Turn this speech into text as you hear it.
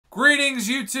Greetings,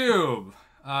 YouTube.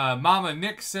 Mama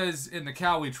Nick says, in the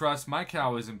cow we trust. My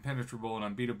cow is impenetrable and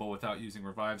unbeatable without using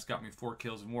revives. Got me 4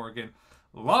 kills in Morgan.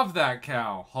 Love that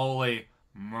cow. Holy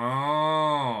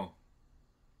mo.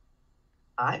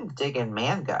 I'm digging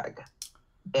Mangog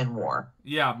in war.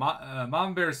 Yeah,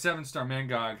 Mama Bear's 7-star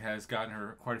Mangog has gotten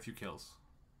her quite a few kills.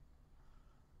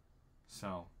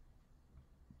 So,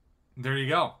 there you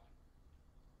go.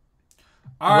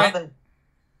 All right. Love it.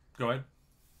 Go ahead.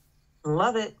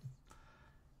 Love it.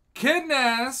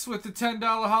 Kidnass with the $10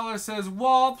 holler says,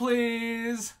 wall,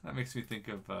 please. That makes me think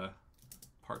of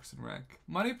Parks and Rec.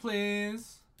 Money,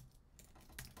 please.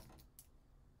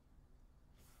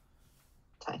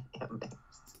 Dynamics.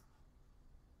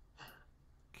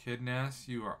 Kidnass,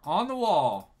 you are on the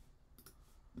wall.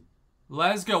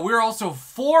 Let's go. We're also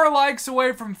 4 likes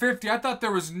away from 50. I thought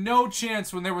there was no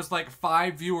chance when there was like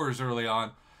 5 viewers early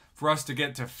on for us to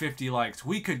get to 50 likes.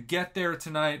 We could get there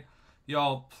tonight.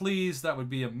 Y'all, please, that would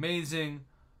be amazing.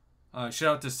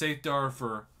 Shout out to Saithdar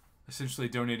for essentially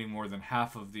donating more than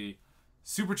half of the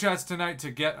super chats tonight to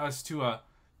get us to a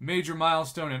major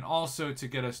milestone and also to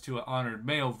get us to an honored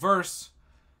male verse.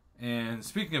 And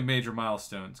speaking of major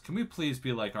milestones, can we please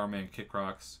be like our man Kick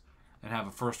Rocks and have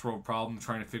a first world problem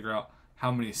trying to figure out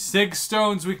how many Sig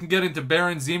stones we can get into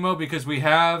Baron Zemo because we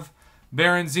have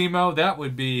Baron Zemo? That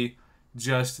would be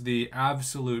just the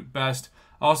absolute best.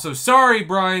 Also, sorry,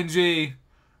 Brian G.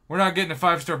 We're not getting a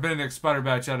 5-star Benedict Spider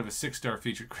Batch out of a 6-star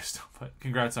featured crystal, but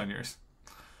congrats on yours.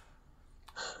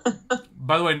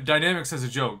 By the way, Dynamics has a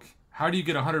joke. How do you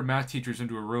get 100 math teachers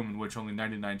into a room in which only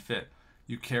 99 fit?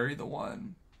 You carry the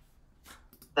one.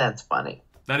 That's funny.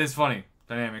 That is funny.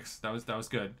 Dynamics. That was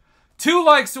good. 2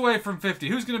 likes away from 50.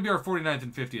 Who's going to be our 49th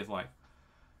and 50th like?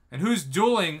 And who's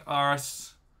dueling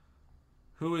us?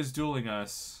 Who is dueling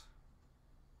us?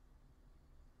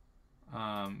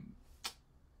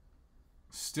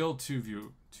 Still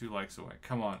 2 likes away.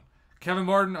 Come on. Kevin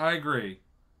Martin, I agree.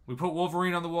 We put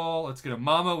Wolverine on the wall. Let's get a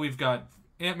Mama. We've got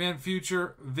Ant-Man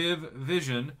Future,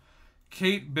 Vision,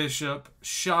 Kate Bishop,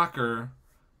 Shocker,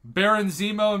 Baron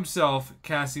Zemo himself,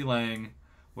 Cassie Lang.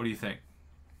 What do you think?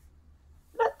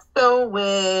 Let's go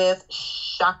with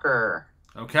Shocker.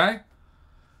 Okay.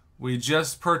 We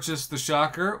just purchased the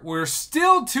Shocker. We're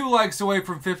still 2 likes away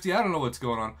from 50. I don't know what's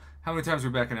going on. How many times are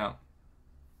we backing out?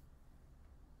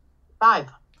 5.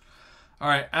 All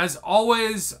right. As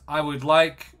always, I would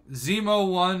like Zemo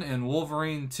 1 and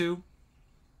Wolverine 2.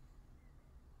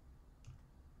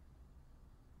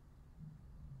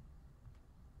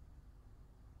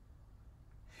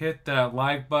 Hit that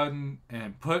like button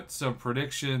and put some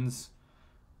predictions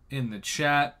in the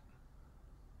chat.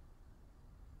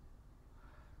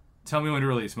 Tell me when to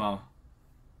release, Mama.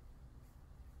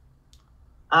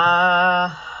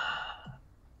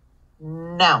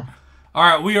 No. All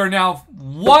right, we are now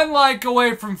 1 like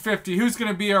away from 50. Who's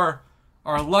going to be our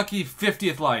lucky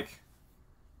 50th like?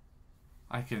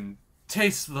 I can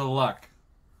taste the luck.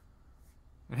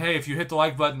 And hey, if you hit the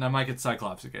like button, I might get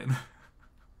Cyclops again.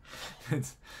 You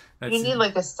need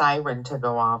like a siren to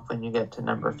go off when you get to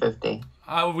number 50.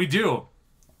 We do.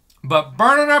 But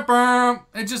burn it up,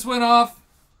 it just went off.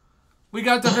 We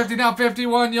got to 50, now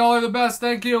 51. Y'all are the best.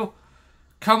 Thank you.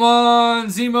 Come on,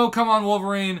 Zemo. Come on,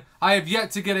 Wolverine. I have yet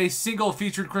to get a single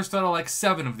featured crystal out of like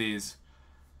 7 of these.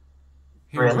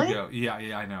 Here really? we go. Yeah,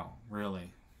 I know.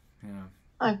 Really. Yeah.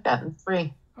 I've gotten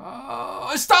 3.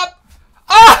 Stop!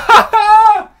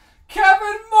 Ah!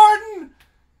 Kevin Martin!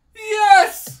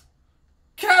 Yes!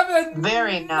 Kevin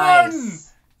Very Martin!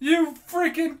 nice. You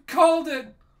freaking called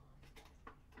it.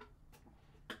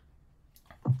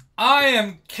 I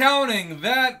am counting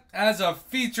that as a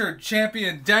featured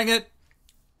champion, dang it.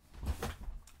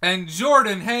 And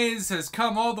Jordan Hayes has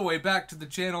come all the way back to the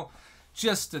channel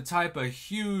just to type a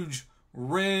huge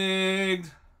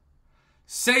rigged.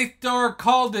 Saithdar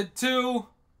called it too.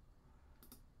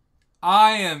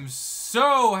 I am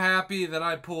so happy that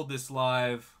I pulled this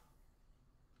live.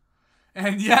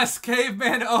 And yes,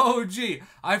 Caveman OG.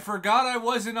 I forgot I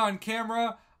wasn't on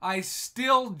camera. I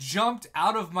still jumped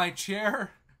out of my chair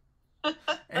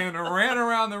and ran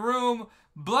around the room.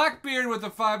 Blackbeard with a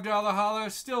 $5 holler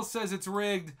still says it's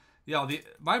rigged. Yeah,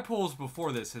 my polls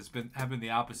before this have been the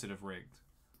opposite of rigged.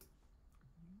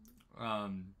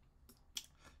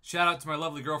 Shout out to my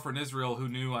lovely girlfriend Israel who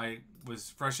knew I was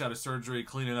fresh out of surgery,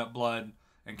 cleaning up blood,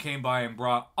 and came by and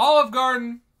brought Olive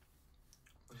Garden.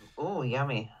 Ooh,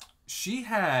 yummy. She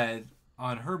had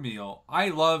on her meal. I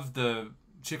love the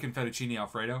chicken fettuccine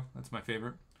Alfredo. That's my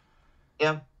favorite.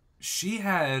 Yep. She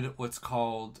had what's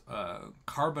called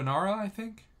carbonara, I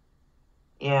think.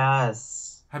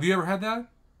 Yes. Have you ever had that?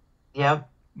 Yep.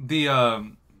 The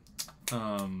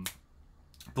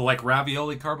The like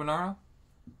ravioli carbonara.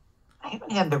 I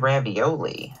haven't had the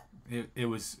ravioli. It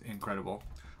was incredible.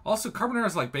 Also, carbonara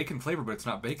is like bacon flavor, but it's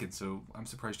not bacon, so I'm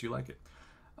surprised you like it.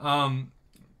 All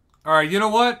right, you know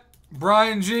what?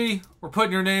 Brian G, we're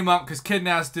putting your name up because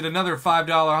Kidnass did another $5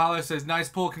 holler. Says, nice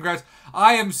pull, congrats.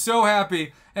 I am so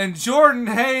happy. And Jordan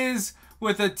Hayes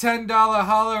with a $10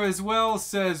 holler as well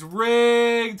says,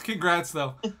 rigged. Congrats,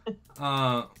 though.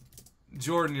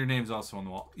 Jordan, your name's also on the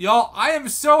wall. Y'all, I am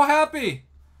so happy.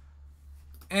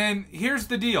 And here's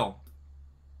the deal.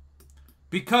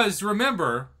 Because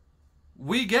remember,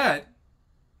 we get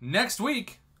next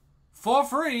week for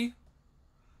free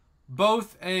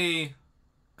both a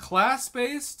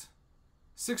class-based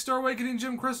 6-Star Awakening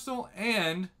Gem Crystal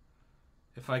and,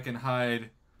 if I can hide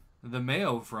the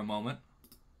mayo for a moment,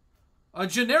 a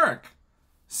generic.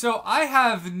 So I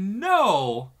have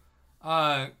no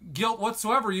guilt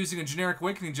whatsoever using a generic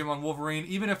Awakening Gem on Wolverine,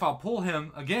 even if I'll pull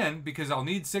him again, because I'll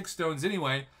need 6 stones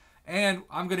anyway, and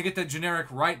I'm going to get that generic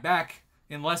right back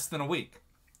in less than a week.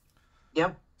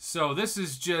 Yep. So this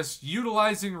is just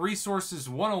utilizing resources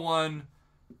 101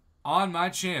 on my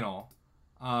channel.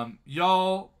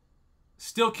 Y'all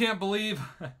still can't believe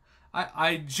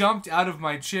I jumped out of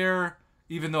my chair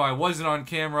even though I wasn't on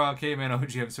camera. Okay, man,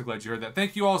 OG, I'm so glad you heard that.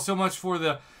 Thank you all so much for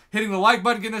hitting the like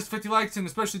button, getting us 50 likes, and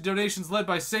especially donations led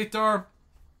by Satar.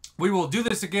 We will do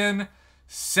this again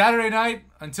Saturday night.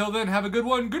 Until then, have a good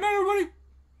one. Good night, everybody.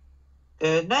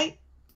 Good night.